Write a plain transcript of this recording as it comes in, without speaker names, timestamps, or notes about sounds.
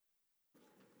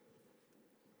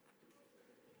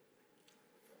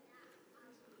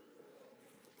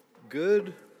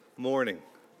Good morning.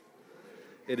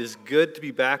 It is good to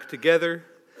be back together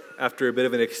after a bit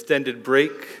of an extended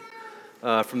break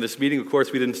from this meeting. Of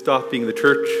course, we didn't stop being the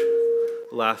church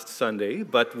last Sunday,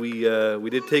 but we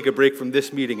did take a break from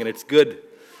this meeting, and it's good.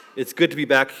 It's good to be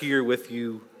back here with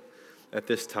you at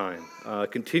this time.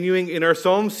 Continuing in our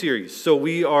Psalm series. So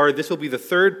this will be the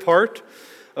third part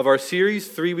of our series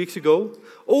 3 weeks ago.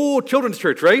 Oh, children's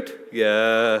church, right?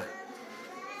 Yeah.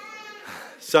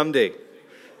 Someday.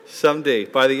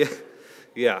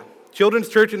 Children's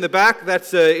church in the back,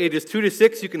 that's ages 2 to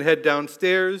 6. You can head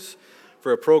downstairs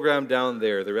for a program down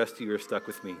there. The rest of you are stuck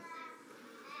with me.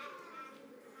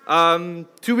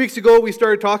 2 weeks ago, we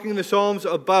started talking in the Psalms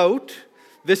about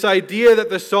this idea that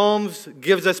the Psalms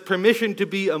gives us permission to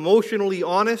be emotionally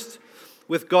honest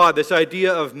with God, this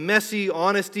idea of messy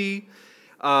honesty.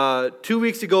 2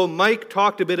 weeks ago, Mike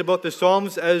talked a bit about the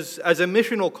Psalms as a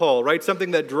missional call, right?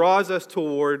 Something that draws us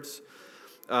towards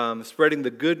spreading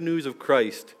the good news of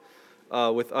Christ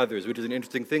with others, which is an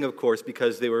interesting thing, of course,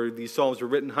 because these Psalms were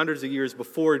written hundreds of years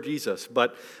before Jesus.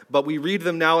 But we read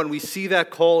them now, and we see that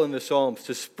call in the Psalms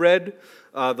to spread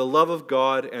the love of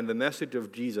God and the message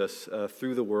of Jesus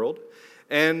through the world.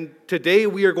 And today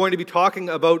we are going to be talking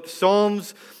about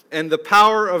Psalms and the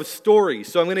power of story.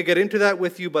 So I'm going to get into that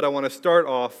with you, but I want to start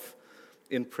off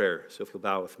in prayer. So if you'll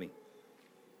bow with me.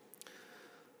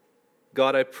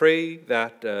 God, I pray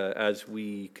that as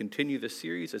we continue this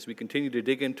series, as we continue to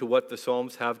dig into what the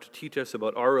Psalms have to teach us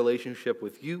about our relationship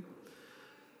with you,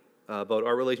 about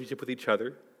our relationship with each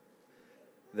other,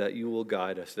 that you will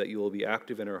guide us, that you will be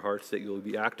active in our hearts, that you will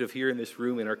be active here in this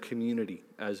room, in our community,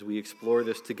 as we explore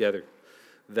this together,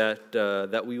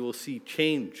 that we will see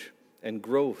change and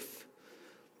growth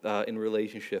in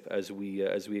relationship as we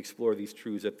explore these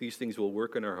truths, that these things will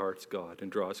work in our hearts, God,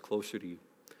 and draw us closer to you.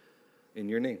 In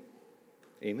your name.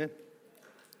 Amen.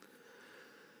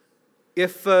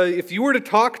 If you were to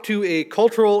talk to a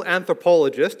cultural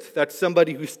anthropologist, that's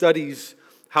somebody who studies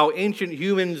how ancient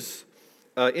humans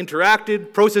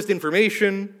interacted, processed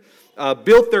information,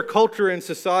 built their culture and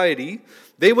society,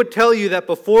 they would tell you that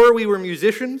before we were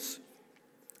musicians,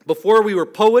 before we were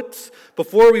poets,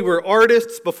 before we were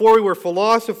artists, before we were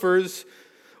philosophers,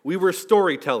 we were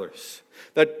storytellers.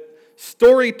 That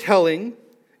storytelling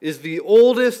is the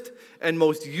oldest and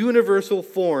most universal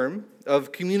form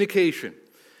of communication.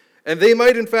 And they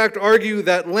might in fact argue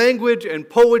that language and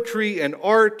poetry and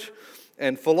art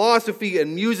and philosophy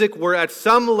and music were at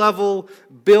some level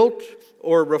built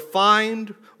or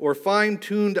refined or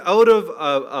fine-tuned out of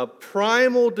a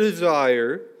primal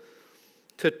desire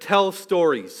to tell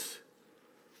stories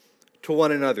to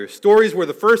one another. Stories were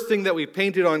the first thing that we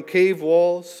painted on cave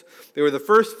walls. They were the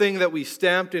first thing that we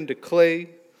stamped into clay.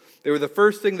 They were the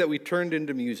first thing that we turned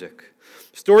into music.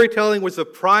 Storytelling was the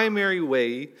primary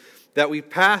way that we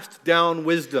passed down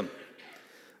wisdom,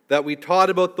 that we taught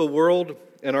about the world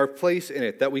and our place in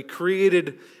it, that we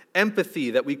created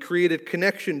empathy, that we created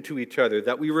connection to each other,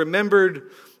 that we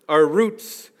remembered our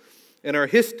roots and our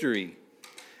history.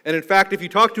 And in fact, if you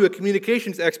talk to a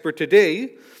communications expert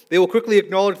today, they will quickly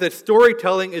acknowledge that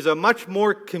storytelling is a much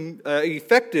more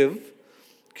effective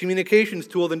communications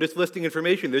tool than just listing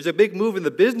information. There's a big move in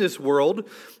the business world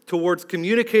towards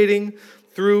communicating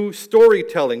through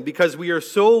storytelling because we are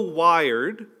so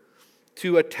wired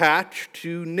to attach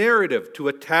to narrative, to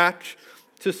attach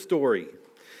to story.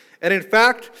 And in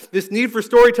fact, this need for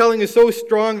storytelling is so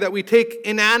strong that we take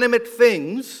inanimate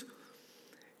things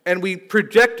and we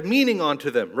project meaning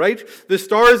onto them, right? The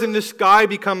stars in the sky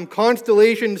become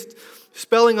constellations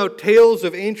spelling out tales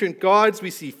of ancient gods.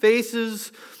 We see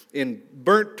faces in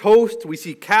burnt toast. We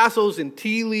see castles in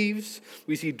tea leaves.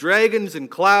 We see dragons in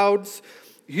clouds.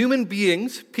 Human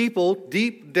beings, people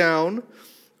deep down,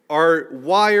 are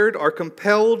wired, are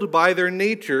compelled by their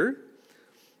nature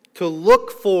to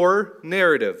look for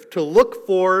narrative, to look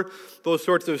for those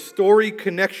sorts of story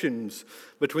connections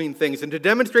between things. And to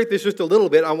demonstrate this just a little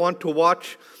bit, I want to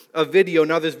watch a video.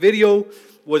 Now, this video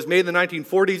was made in the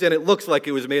 1940s, and it looks like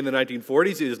it was made in the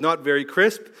 1940s. It is not very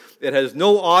crisp. It has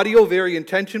no audio very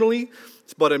intentionally.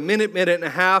 It's about a minute and a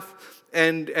half,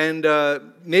 and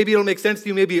maybe it'll make sense to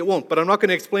you, maybe it won't. But I'm not going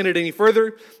to explain it any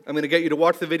further. I'm going to get you to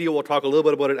watch the video. We'll talk a little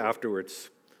bit about it afterwards.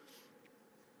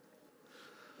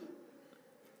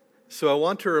 So I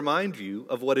want to remind you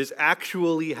of what is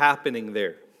actually happening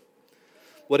there.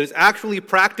 What is actually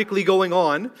practically going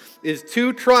on is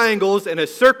two triangles and a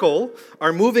circle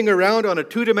are moving around on a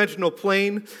two-dimensional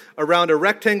plane around a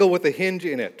rectangle with a hinge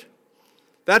in it.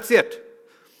 That's it.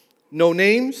 No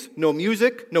names, no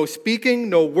music, no speaking,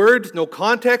 no words, no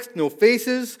context, no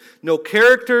faces, no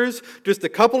characters, just a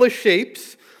couple of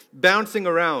shapes bouncing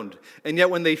around. And yet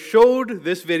when they showed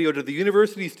this video to the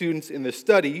university students in the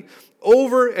study,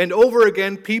 over and over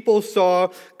again, people saw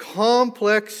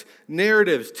complex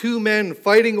narratives. Two men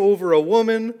fighting over a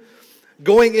woman,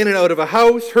 going in and out of a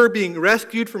house, her being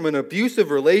rescued from an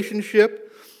abusive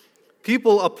relationship.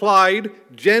 People applied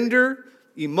gender,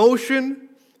 emotion,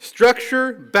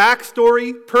 structure,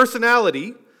 backstory,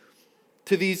 personality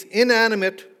to these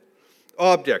inanimate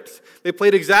objects. They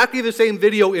played exactly the same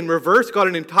video in reverse, got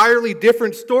an entirely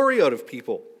different story out of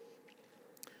people.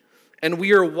 And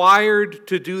we are wired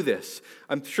to do this.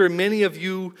 I'm sure many of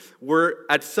you were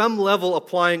at some level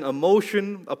applying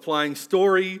emotion, applying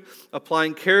story,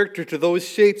 applying character to those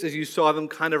shapes as you saw them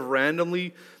kind of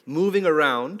randomly moving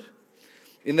around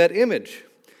in that image.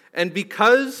 And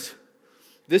because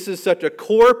this is such a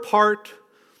core part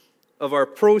of our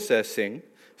processing,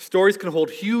 stories can hold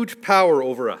huge power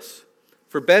over us,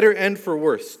 for better and for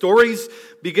worse. Stories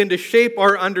begin to shape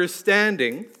our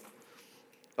understanding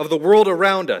of the world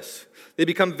around us. They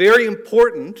become very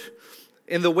important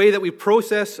in the way that we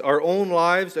process our own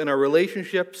lives and our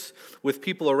relationships with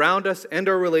people around us and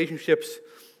our relationships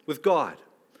with God.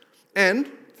 And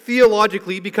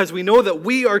theologically, because we know that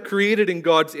we are created in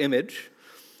God's image,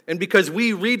 and because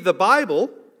we read the Bible,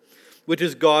 which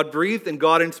is God-breathed and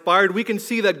God-inspired, we can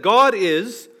see that God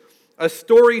is a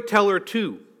storyteller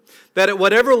too. That at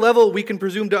whatever level we can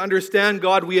presume to understand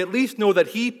God, we at least know that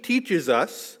He teaches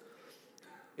us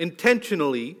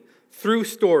intentionally through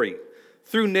story,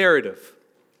 through narrative.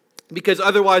 Because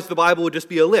otherwise the Bible would just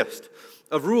be a list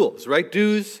of rules, right?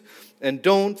 Do's and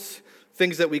don'ts,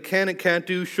 things that we can and can't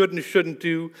do, should and shouldn't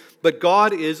do. But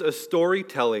God is a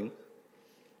storytelling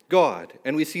God.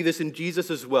 And we see this in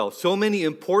Jesus as well. So many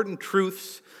important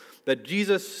truths that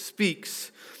Jesus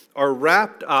speaks are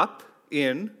wrapped up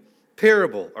in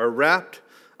parable, are wrapped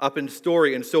up in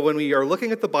story. And so when we are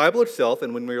looking at the Bible itself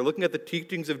and when we are looking at the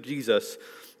teachings of Jesus,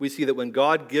 we see that when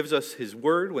God gives us His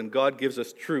word, when God gives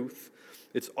us truth,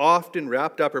 it's often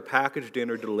wrapped up or packaged in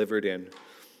or delivered in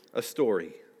a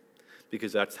story,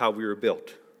 because that's how we were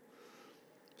built.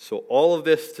 So all of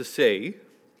this to say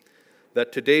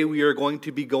that today we are going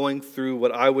to be going through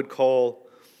what I would call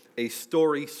a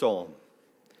story psalm,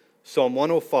 Psalm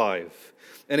 105.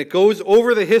 And it goes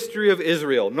over the history of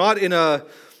Israel, not in a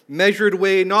measured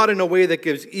way, not in a way that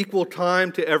gives equal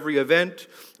time to every event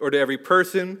or to every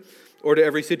person or to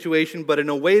every situation, but in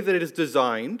a way that it is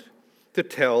designed to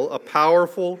tell a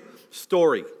powerful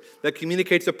story that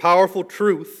communicates a powerful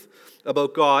truth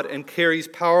about God and carries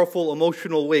powerful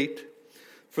emotional weight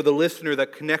for the listener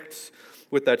that connects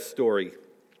with that story.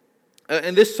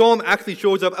 And this psalm actually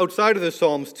shows up outside of the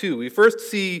Psalms too. We first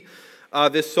see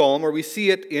this psalm, or we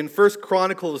see it in 1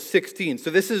 Chronicles 16. So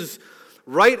this is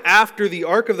right after the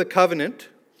Ark of the Covenant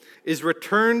is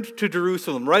returned to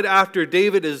Jerusalem, right after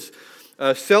David is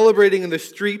celebrating in the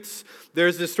streets.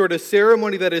 There's this sort of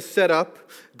ceremony that is set up.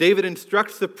 David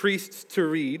instructs the priests to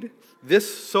read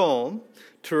this psalm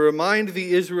to remind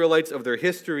the Israelites of their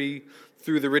history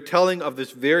through the retelling of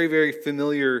this very, very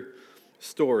familiar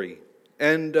story.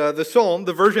 And the psalm,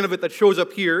 the version of it that shows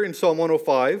up here in Psalm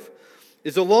 105,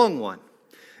 is a long one.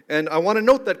 And I want to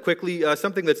note that quickly,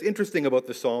 something that's interesting about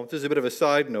the Psalms. This is a bit of a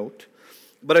side note.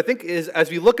 But I think is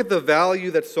as we look at the value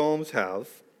that Psalms have,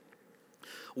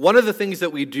 one of the things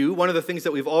that we do, one of the things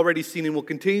that we've already seen and will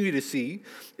continue to see,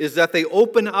 is that they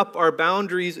open up our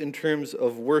boundaries in terms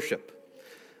of worship.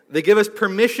 They give us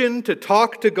permission to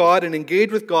talk to God and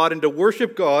engage with God and to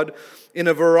worship God in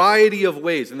a variety of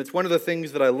ways. And it's one of the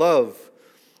things that I love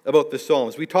about the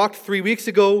Psalms. We talked 3 weeks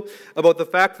ago about the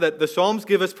fact that the Psalms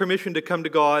give us permission to come to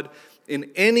God in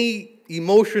any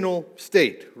emotional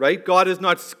state, right? God is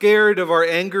not scared of our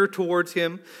anger towards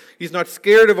Him. He's not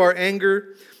scared of our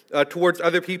anger towards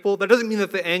other people. That doesn't mean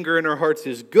that the anger in our hearts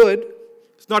is good.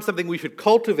 It's not something we should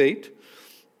cultivate,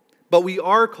 but we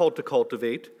are called to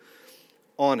cultivate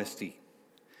honesty.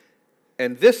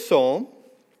 And this psalm,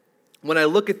 when I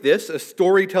look at this, a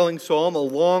storytelling psalm, a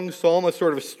long psalm, a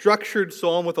sort of structured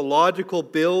psalm with a logical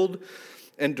build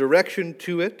and direction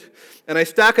to it, and I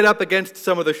stack it up against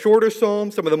some of the shorter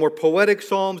psalms, some of the more poetic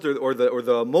psalms, or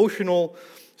the emotional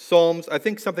psalms, I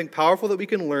think something powerful that we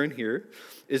can learn here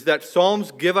is that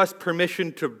psalms give us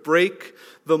permission to break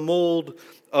the mold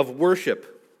of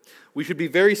worship. We should be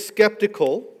very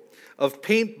skeptical of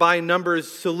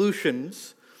paint-by-numbers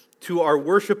solutions to our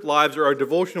worship lives or our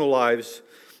devotional lives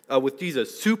with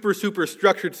Jesus. Super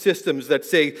structured systems that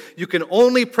say you can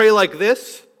only pray like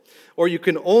this, or you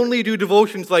can only do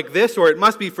devotions like this, or it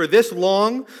must be for this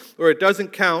long, or it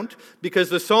doesn't count, because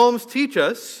the Psalms teach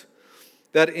us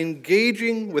that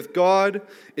engaging with God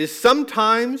is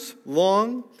sometimes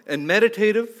long and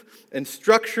meditative and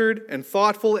structured and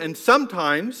thoughtful, and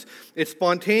sometimes it's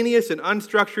spontaneous and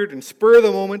unstructured and spur of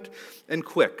the moment and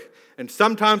quick. And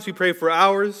sometimes we pray for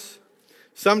hours,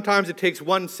 sometimes it takes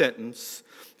one sentence,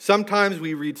 sometimes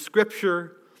we read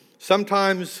scripture,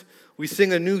 sometimes we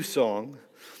sing a new song.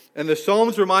 And the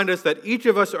Psalms remind us that each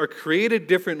of us are created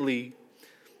differently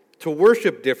to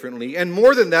worship differently. And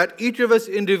more than that, each of us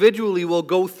individually will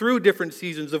go through different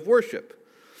seasons of worship.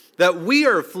 That we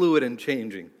are fluid and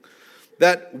changing.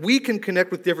 That we can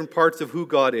connect with different parts of who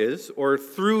God is, or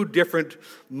through different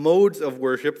modes of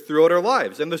worship throughout our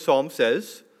lives. And the Psalm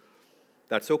says,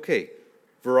 that's okay.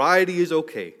 Variety is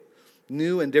okay.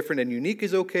 New and different and unique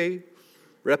is okay.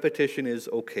 Repetition is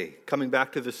okay. Coming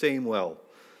back to the same well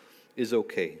is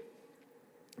okay.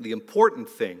 The important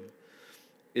thing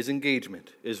is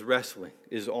engagement, is wrestling,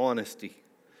 is honesty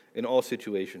in all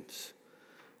situations.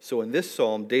 So in this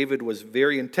psalm, David was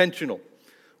very intentional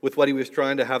with what he was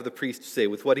trying to have the priests say,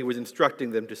 with what he was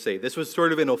instructing them to say. This was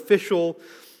sort of an official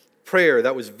prayer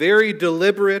that was very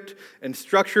deliberate and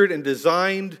structured and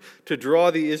designed to draw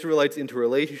the Israelites into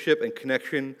relationship and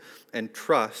connection and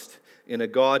trust in a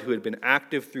God who had been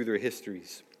active through their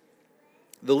histories.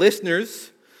 The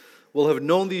listeners will have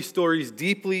known these stories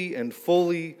deeply and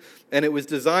fully, and it was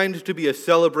designed to be a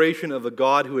celebration of a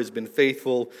God who has been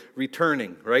faithful,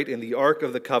 returning, right, in the Ark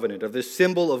of the Covenant, of this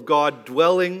symbol of God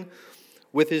dwelling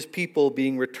with his people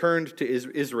being returned to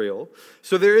Israel.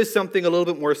 So there is something a little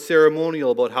bit more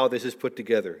ceremonial about how this is put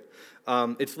together.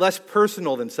 It's less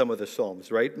personal than some of the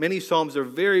Psalms, right? Many Psalms are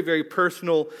very, very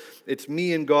personal. It's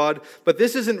me and God. But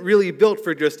this isn't really built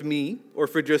for just me or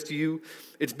for just you.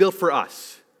 It's built for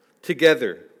us,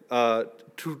 together,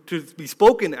 to be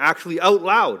spoken actually out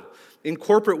loud in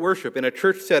corporate worship in a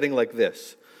church setting like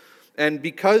this. And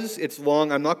because it's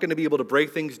long, I'm not going to be able to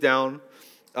break things down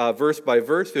verse by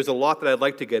verse. There's a lot that I'd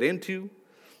like to get into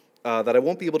that I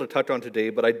won't be able to touch on today,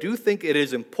 but I do think it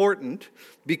is important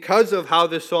because of how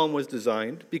this psalm was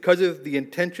designed, because of the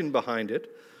intention behind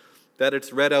it, that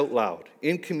it's read out loud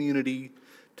in community,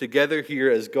 together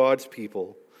here as God's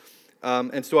people.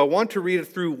 And so I want to read it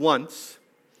through once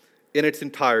in its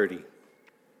entirety.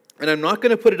 And I'm not going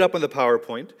to put it up on the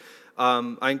PowerPoint.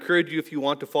 I encourage you, if you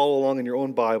want, to follow along in your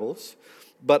own Bibles.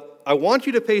 But I want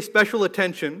you to pay special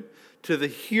attention to the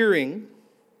hearing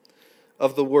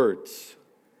of the words.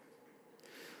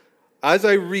 As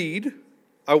I read,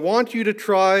 I want you to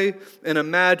try and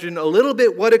imagine a little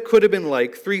bit what it could have been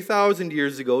like 3,000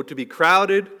 years ago to be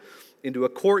crowded into a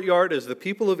courtyard as the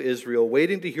people of Israel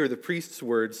waiting to hear the priest's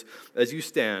words as you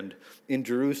stand in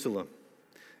Jerusalem,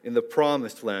 in the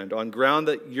promised land, on ground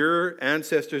that your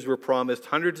ancestors were promised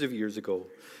hundreds of years ago,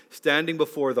 standing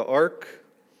before the Ark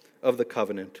of the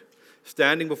Covenant,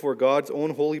 standing before God's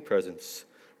own holy presence,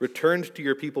 returned to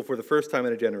your people for the first time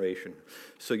in a generation.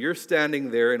 So you're standing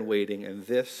there and waiting, and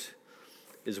this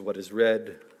is what is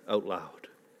read out loud.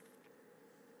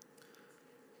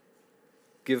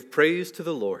 Give praise to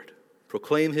the Lord.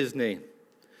 Proclaim his name.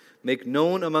 Make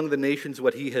known among the nations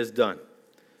what he has done.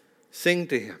 Sing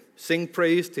to him. Sing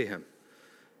praise to him.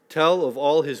 Tell of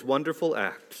all his wonderful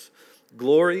acts.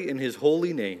 Glory in his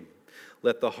holy name.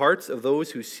 Let the hearts of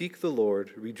those who seek the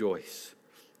Lord rejoice.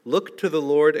 Look to the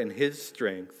Lord and his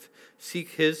strength.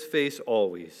 Seek his face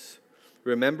always.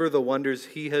 Remember the wonders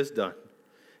he has done,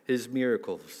 his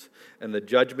miracles, and the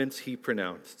judgments he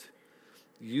pronounced.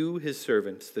 You, his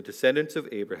servants, the descendants of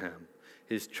Abraham,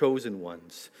 his chosen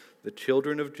ones, the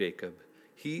children of Jacob.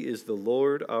 He is the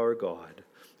Lord our God.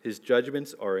 His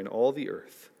judgments are in all the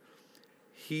earth.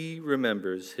 He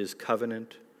remembers his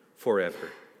covenant forever.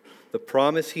 The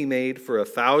promise he made for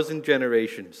 1,000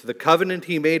 generations, the covenant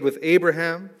he made with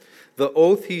Abraham, the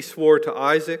oath he swore to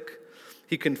Isaac.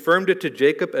 He confirmed it to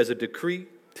Jacob as a decree,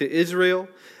 to Israel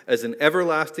as an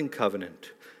everlasting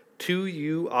covenant. To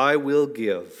you I will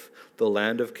give the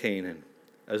land of Canaan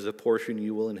as a portion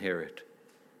you will inherit.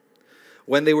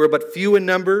 When they were but few in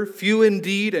number, few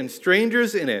indeed, and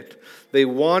strangers in it, they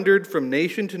wandered from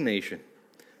nation to nation,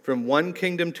 from one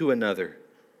kingdom to another.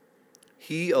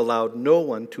 He allowed no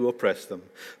one to oppress them.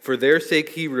 For their sake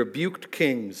he rebuked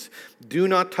kings. Do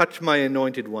not touch my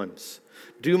anointed ones.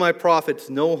 Do my prophets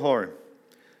no harm.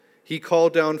 He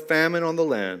called down famine on the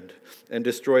land and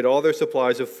destroyed all their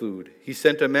supplies of food. He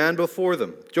sent a man before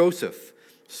them, Joseph,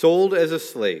 sold as a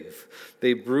slave.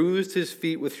 They bruised his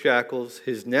feet with shackles.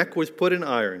 His neck was put in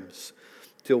irons,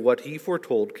 till what he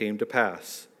foretold came to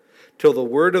pass, till the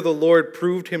word of the Lord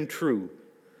proved him true.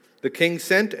 The king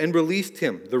sent and released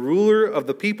him. The ruler of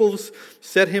the peoples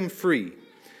set him free.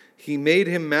 He made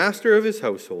him master of his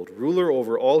household, ruler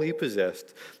over all he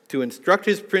possessed. to instruct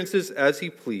his princes as he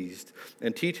pleased,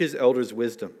 and teach his elders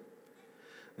wisdom.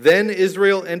 Then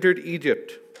Israel entered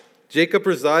Egypt. Jacob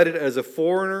resided as a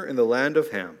foreigner in the land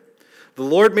of Ham. The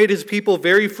Lord made his people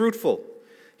very fruitful.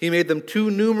 He made them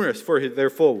too numerous for their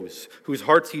foes, whose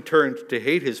hearts he turned to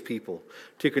hate his people,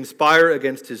 to conspire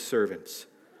against his servants.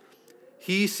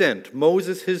 He sent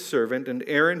Moses his servant and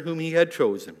Aaron whom he had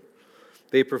chosen.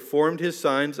 They performed his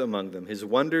signs among them, his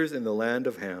wonders in the land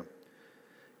of Ham.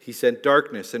 He sent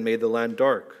darkness and made the land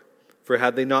dark, for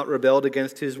had they not rebelled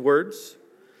against his words?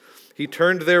 He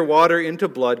turned their water into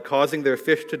blood, causing their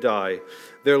fish to die.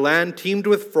 Their land teemed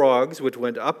with frogs, which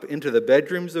went up into the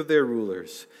bedrooms of their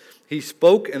rulers. He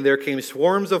spoke, and there came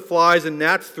swarms of flies and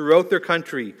gnats throughout their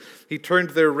country. He turned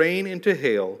their rain into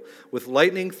hail, with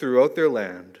lightning throughout their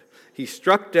land. He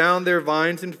struck down their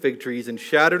vines and fig trees and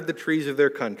shattered the trees of their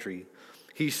country.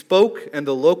 He spoke, and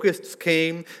the locusts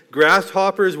came,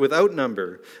 grasshoppers without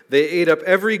number. They ate up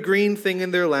every green thing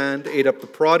in their land, ate up the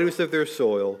produce of their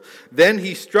soil. Then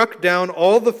he struck down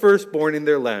all the firstborn in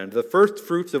their land, the first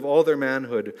fruits of all their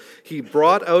manhood. He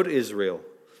brought out Israel,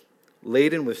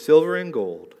 laden with silver and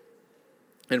gold.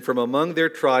 And from among their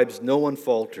tribes no one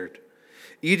faltered.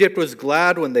 Egypt was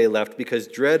glad when they left, because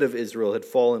dread of Israel had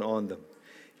fallen on them.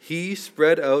 He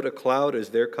spread out a cloud as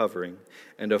their covering,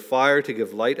 and a fire to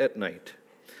give light at night.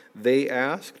 They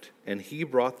asked, and he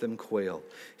brought them quail.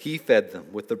 He fed them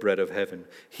with the bread of heaven.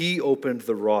 He opened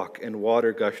the rock, and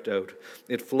water gushed out.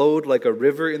 It flowed like a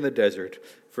river in the desert,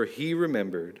 for he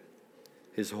remembered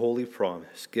his holy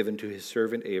promise given to his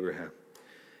servant Abraham.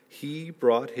 He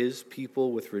brought his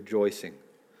people with rejoicing,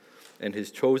 and his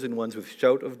chosen ones with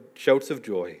shouts of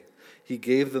joy. He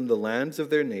gave them the lands of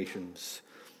their nations,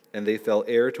 and they fell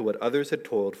heir to what others had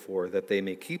toiled for, that they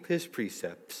may keep his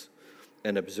precepts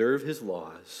and observe his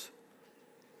laws.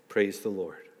 Praise the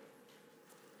Lord.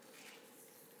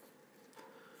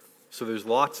 So there's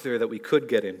lots there that we could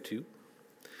get into,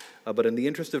 but in the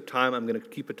interest of time, I'm going to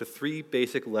keep it to 3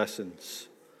 basic lessons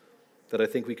that I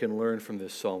think we can learn from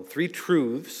this psalm. 3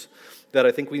 truths that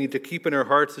I think we need to keep in our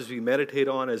hearts as we meditate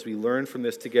on, as we learn from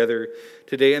this together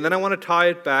today. And then I want to tie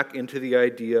it back into the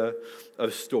idea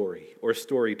of story or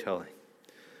storytelling.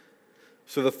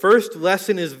 So the first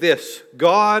lesson is this: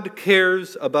 God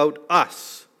cares about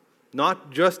us,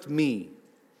 not just me.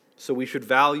 So we should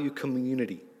value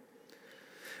community.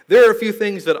 There are a few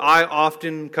things that I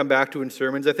often come back to in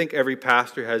sermons. I think every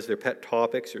pastor has their pet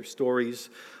topics or stories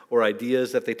or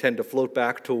ideas that they tend to float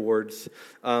back towards.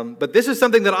 But this is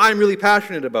something that I'm really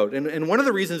passionate about. And one of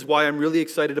the reasons why I'm really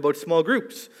excited about small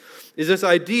groups is this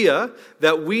idea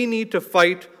that we need to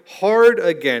fight hard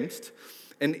against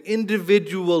an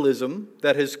individualism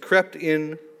that has crept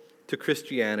in to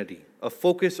Christianity, a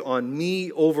focus on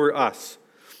me over us.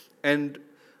 And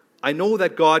I know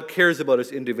that God cares about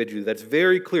us individually. That's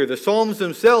very clear. The Psalms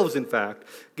themselves, in fact,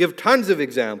 give tons of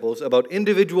examples about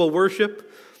individual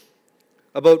worship,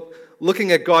 about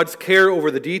looking at God's care over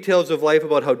the details of life,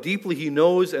 about how deeply he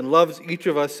knows and loves each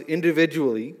of us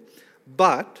individually.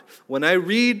 But when I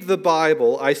read the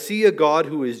Bible, I see a God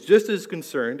who is just as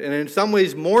concerned, and in some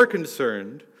ways more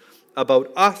concerned,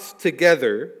 about us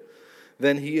together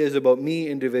than he is about me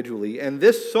individually. And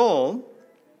this psalm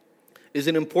is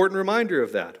an important reminder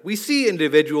of that. We see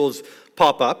individuals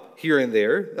pop up here and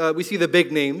there. We see the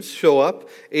big names show up,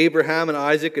 Abraham and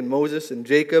Isaac and Moses and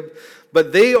Jacob,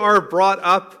 but they are brought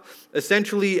up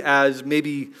essentially as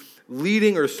maybe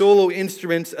leading or solo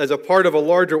instruments as a part of a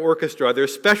larger orchestra. They're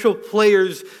special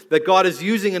players that God is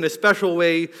using in a special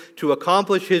way to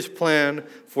accomplish his plan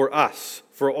for us,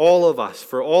 for all of us,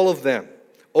 for all of them.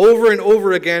 Over and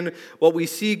over again, what we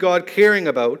see God caring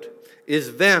about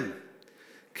is them.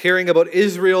 Caring about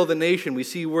Israel, the nation. We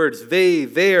see words they,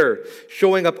 their,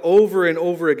 showing up over and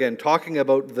over again, talking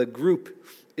about the group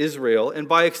Israel. And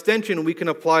by extension, we can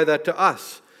apply that to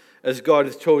us as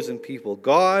God's chosen people.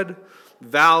 God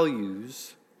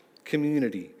values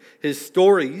community. His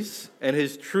stories and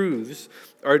his truths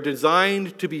are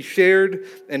designed to be shared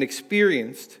and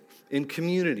experienced in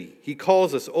community. He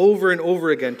calls us over and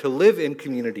over again to live in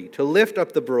community, to lift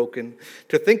up the broken,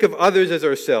 to think of others as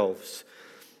ourselves.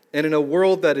 And in a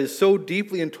world that is so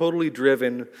deeply and totally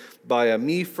driven by a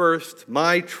me first,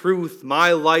 my truth,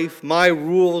 my life, my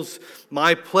rules,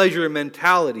 my pleasure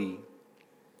mentality,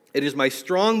 it is my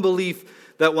strong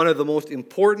belief that one of the most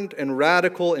important and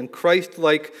radical and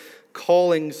Christ-like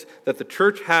callings that the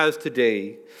church has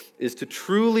today is to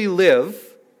truly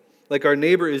live like our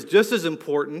neighbor is just as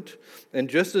important and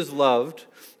just as loved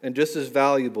and just as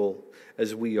valuable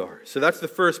as we are. So that's the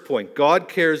first point. God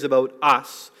cares about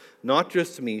us, not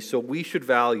just me, so we should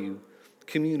value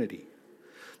community.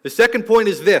 The second point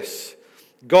is this: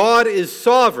 God is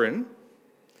sovereign,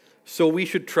 so we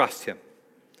should trust him.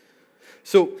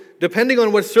 So, depending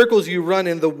on what circles you run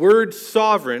in, the word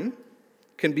sovereign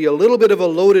can be a little bit of a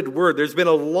loaded word. There's been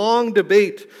a long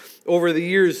debate over the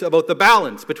years about the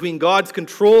balance between God's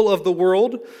control of the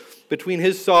world, between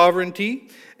his sovereignty,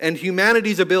 and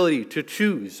humanity's ability to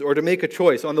choose or to make a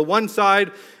choice. On the one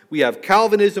side, we have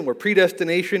Calvinism or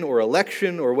predestination or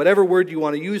election or whatever word you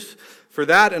want to use for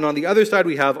that. And on the other side,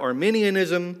 we have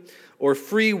Arminianism or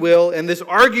free will. And this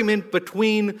argument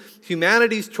between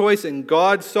humanity's choice and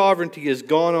God's sovereignty has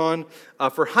gone on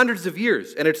for hundreds of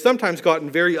years. And it's sometimes gotten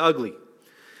very ugly.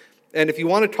 And if you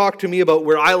want to talk to me about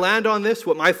where I land on this,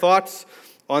 what my thoughts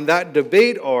on that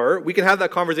debate are, we can have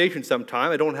that conversation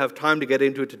sometime. I don't have time to get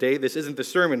into it today. This isn't the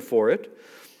sermon for it.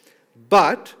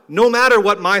 But no matter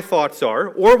what my thoughts are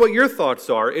or what your thoughts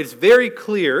are, it's very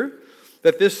clear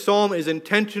that this psalm is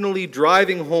intentionally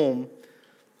driving home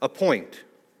a point.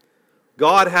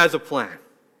 God has a plan.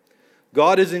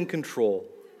 God is in control.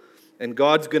 And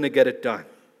God's going to get it done.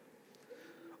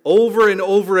 Over and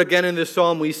over again in this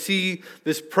psalm, we see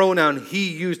this pronoun he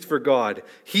used for God.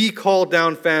 He called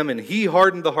down famine. He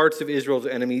hardened the hearts of Israel's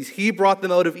enemies. He brought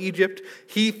them out of Egypt.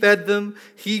 He fed them.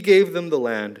 He gave them the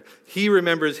land. He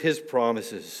remembers his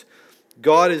promises.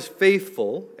 God is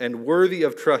faithful and worthy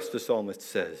of trust, the psalmist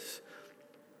says.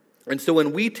 And so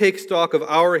when we take stock of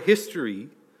our history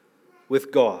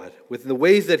with God, with the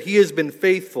ways that he has been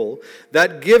faithful,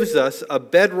 that gives us a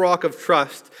bedrock of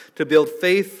trust to build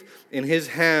faith in his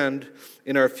hand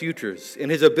in our futures, in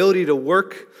his ability to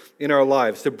work in our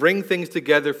lives, to bring things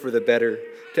together for the better,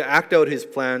 to act out his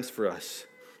plans for us.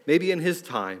 Maybe in his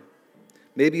time,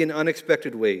 maybe in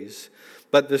unexpected ways.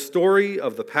 But the story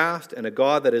of the past and a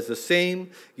God that is the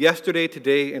same yesterday,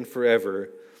 today, and forever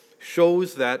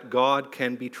shows that God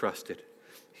can be trusted.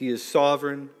 He is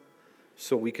sovereign,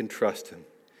 so we can trust him.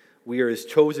 We are his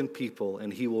chosen people,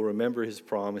 and he will remember his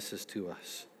promises to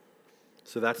us.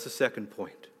 So that's the second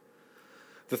point.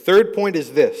 The third point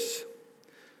is this: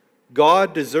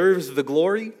 God deserves the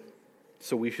glory,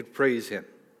 so we should praise him.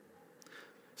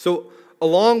 So,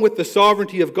 along with the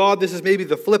sovereignty of God, this is maybe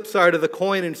the flip side of the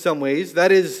coin in some ways.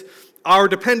 That is our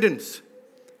dependence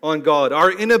on God,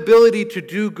 our inability to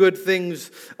do good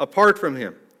things apart from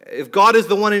him. If God is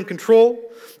the one in control,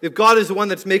 if God is the one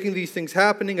that's making these things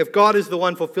happening, if God is the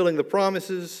one fulfilling the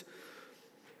promises,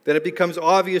 then it becomes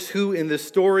obvious who in this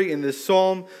story, in this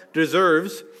psalm,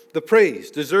 deserves the praise,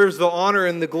 deserves the honor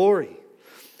and the glory.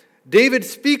 David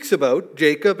speaks about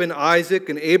Jacob and Isaac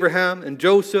and Abraham and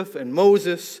Joseph and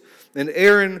Moses and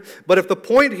Aaron, but if the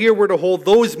point here were to hold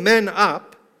those men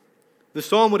up, the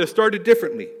psalm would have started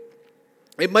differently.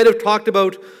 It might have talked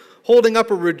about holding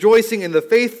up or rejoicing in the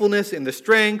faithfulness, in the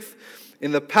strength,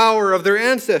 in the power of their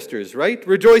ancestors, right?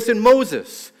 Rejoice in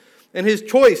Moses and his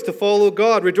choice to follow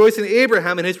God. Rejoice in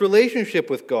Abraham and his relationship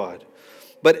with God.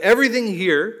 But everything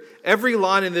here, every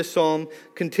line in this psalm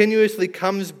continuously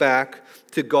comes back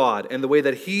to God and the way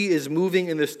that he is moving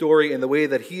in the story and the way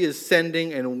that he is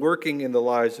sending and working in the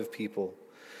lives of people.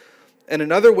 And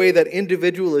another way that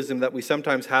individualism that we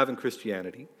sometimes have in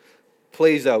Christianity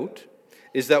plays out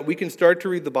is that we can start to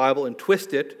read the Bible and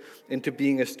twist it into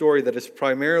being a story that is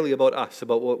primarily about us,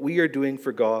 about what we are doing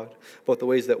for God, about the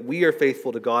ways that we are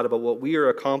faithful to God, about what we are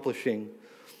accomplishing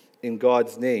in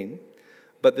God's name.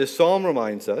 But this psalm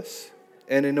reminds us,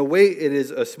 and in a way it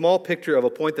is a small picture of a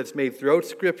point that's made throughout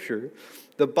Scripture,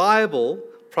 the Bible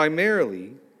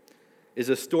primarily is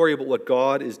a story about what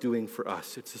God is doing for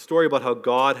us. It's a story about how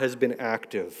God has been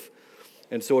active.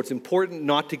 And so it's important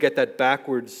not to get that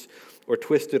backwards or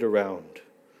twisted around.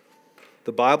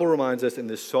 The Bible reminds us, and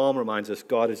this psalm reminds us,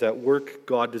 God is at work,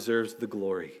 God deserves the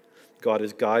glory. God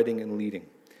is guiding and leading.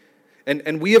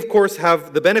 And we, of course,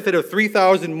 have the benefit of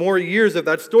 3,000 more years of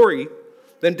that story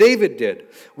than David did.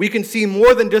 We can see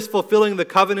more than just fulfilling the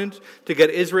covenant to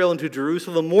get Israel into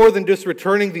Jerusalem, more than just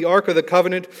returning the Ark of the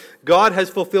Covenant. God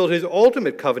has fulfilled his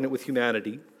ultimate covenant with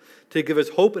humanity to give us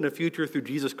hope and a future through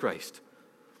Jesus Christ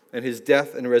and his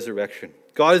death and resurrection.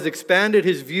 God has expanded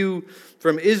his view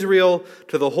from Israel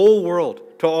to the whole world,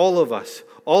 to all of us.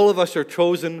 All of us are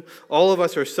chosen. All of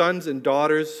us are sons and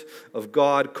daughters of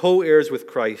God, co-heirs with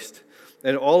Christ.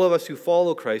 And all of us who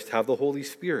follow Christ have the Holy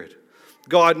Spirit.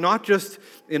 God not just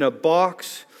in a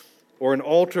box or an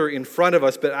altar in front of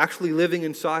us, but actually living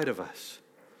inside of us.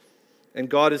 And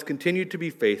God has continued to be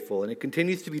faithful, and it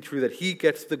continues to be true that he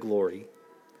gets the glory,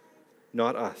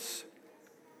 not us.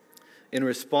 In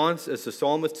response, as the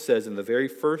psalmist says in the very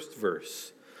first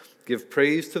verse, give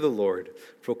praise to the Lord,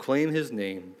 proclaim his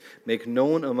name, make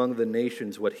known among the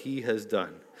nations what he has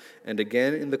done. And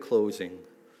again in the closing,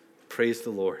 praise the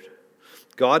Lord.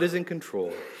 God is in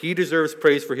control. He deserves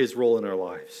praise for his role in our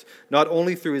lives, not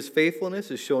only through his faithfulness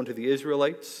as shown to the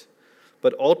Israelites,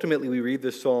 but ultimately we read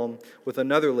this psalm with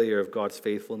another layer of God's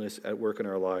faithfulness at work in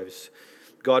our lives.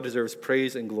 God deserves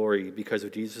praise and glory because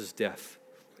of Jesus' death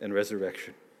and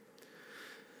resurrection.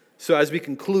 So as we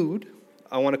conclude,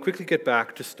 I want to quickly get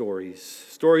back to stories.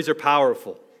 Stories are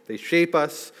powerful. They shape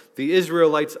us. The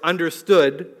Israelites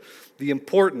understood the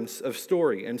importance of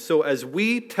story. And so as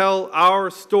we tell our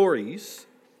stories,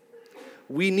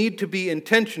 we need to be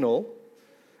intentional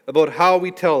about how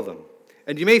we tell them.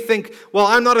 And you may think, well,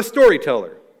 I'm not a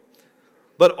storyteller.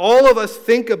 But all of us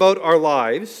think about our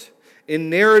lives in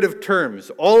narrative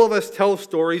terms. All of us tell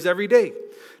stories every day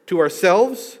to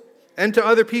ourselves and to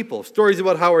other people. Stories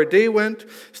about how our day went,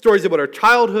 stories about our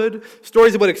childhood,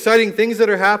 stories about exciting things that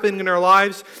are happening in our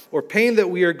lives or pain that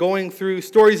we are going through,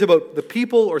 stories about the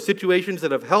people or situations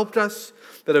that have helped us,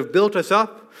 that have built us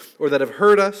up, or that have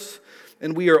hurt us.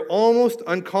 And we are almost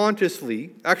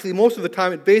unconsciously, actually most of the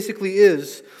time it basically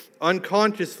is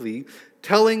unconsciously,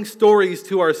 telling stories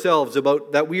to ourselves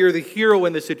about that we are the hero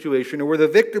in the situation or we're the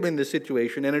victim in the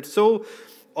situation. And it's so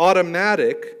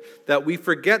automatic that we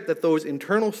forget that those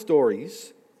internal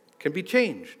stories can be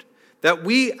changed. That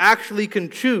we actually can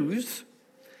choose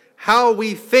how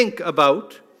we think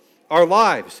about our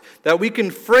lives. That we can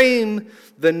frame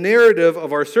the narrative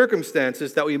of our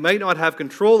circumstances that we might not have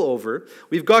control over.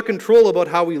 We've got control about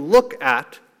how we look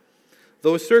at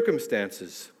those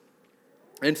circumstances.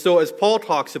 And so as Paul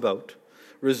talks about,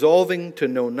 resolving to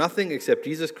know nothing except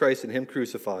Jesus Christ and him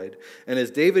crucified, and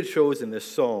as David shows in this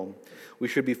psalm, we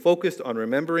should be focused on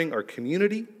remembering our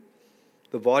community,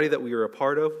 the body that we are a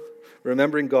part of,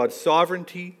 remembering God's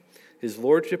sovereignty, his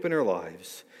lordship in our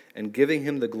lives, and giving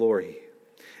him the glory.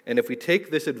 And if we take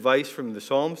this advice from the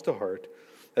Psalms to heart,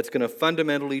 that's going to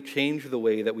fundamentally change the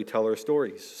way that we tell our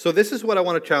stories. So this is what I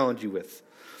want to challenge you with.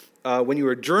 When you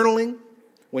are journaling,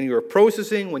 when you are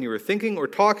processing, when you are thinking or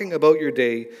talking about your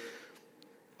day,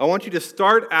 I want you to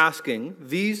start asking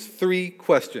these 3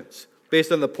 questions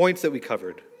based on the points that we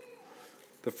covered.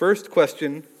 The first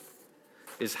question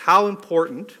is, how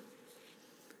important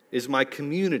is my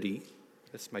community?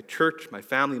 That's my church, my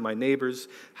family, my neighbors.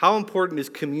 How important is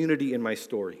community in my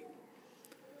story?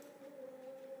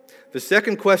 The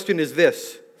second question is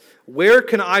this: where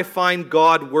can I find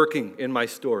God working in my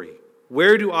story?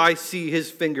 Where do I see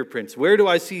his fingerprints? Where do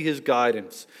I see his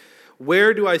guidance?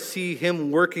 Where do I see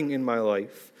him working in my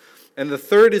life? And the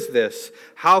third is this: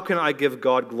 how can I give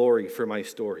God glory for my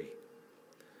story?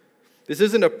 This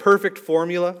isn't a perfect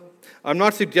formula. I'm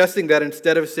not suggesting that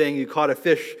instead of saying you caught a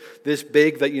fish this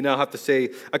big, that you now have to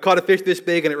say, I caught a fish this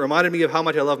big and it reminded me of how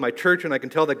much I love my church, and I can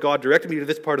tell that God directed me to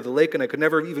this part of the lake and I could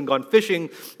never have even gone fishing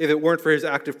if it weren't for his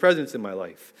active presence in my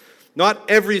life. Not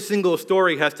every single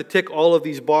story has to tick all of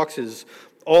these boxes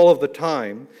all of the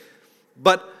time,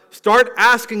 but start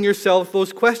asking yourself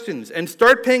those questions and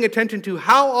start paying attention to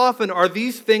how often are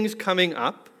these things coming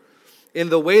up in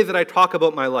the way that I talk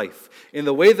about my life, in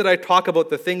the way that I talk about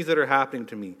the things that are happening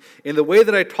to me, in the way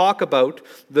that I talk about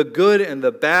the good and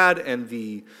the bad and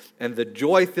the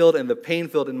joy-filled and the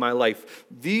pain-filled in my life.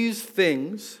 These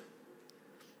things,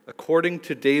 according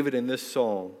to David in this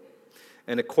psalm,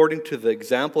 and according to the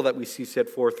example that we see set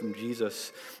forth from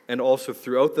Jesus and also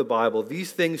throughout the Bible,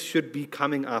 these things should be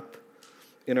coming up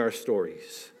in our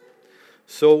stories.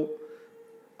 So,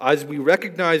 as we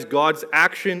recognize God's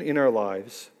action in our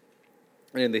lives,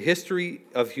 and in the history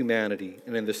of humanity,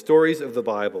 and in the stories of the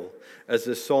Bible, as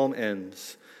this psalm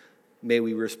ends, may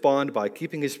we respond by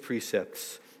keeping his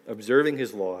precepts, observing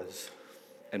his laws,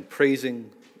 and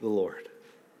praising the Lord.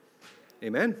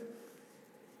 Amen.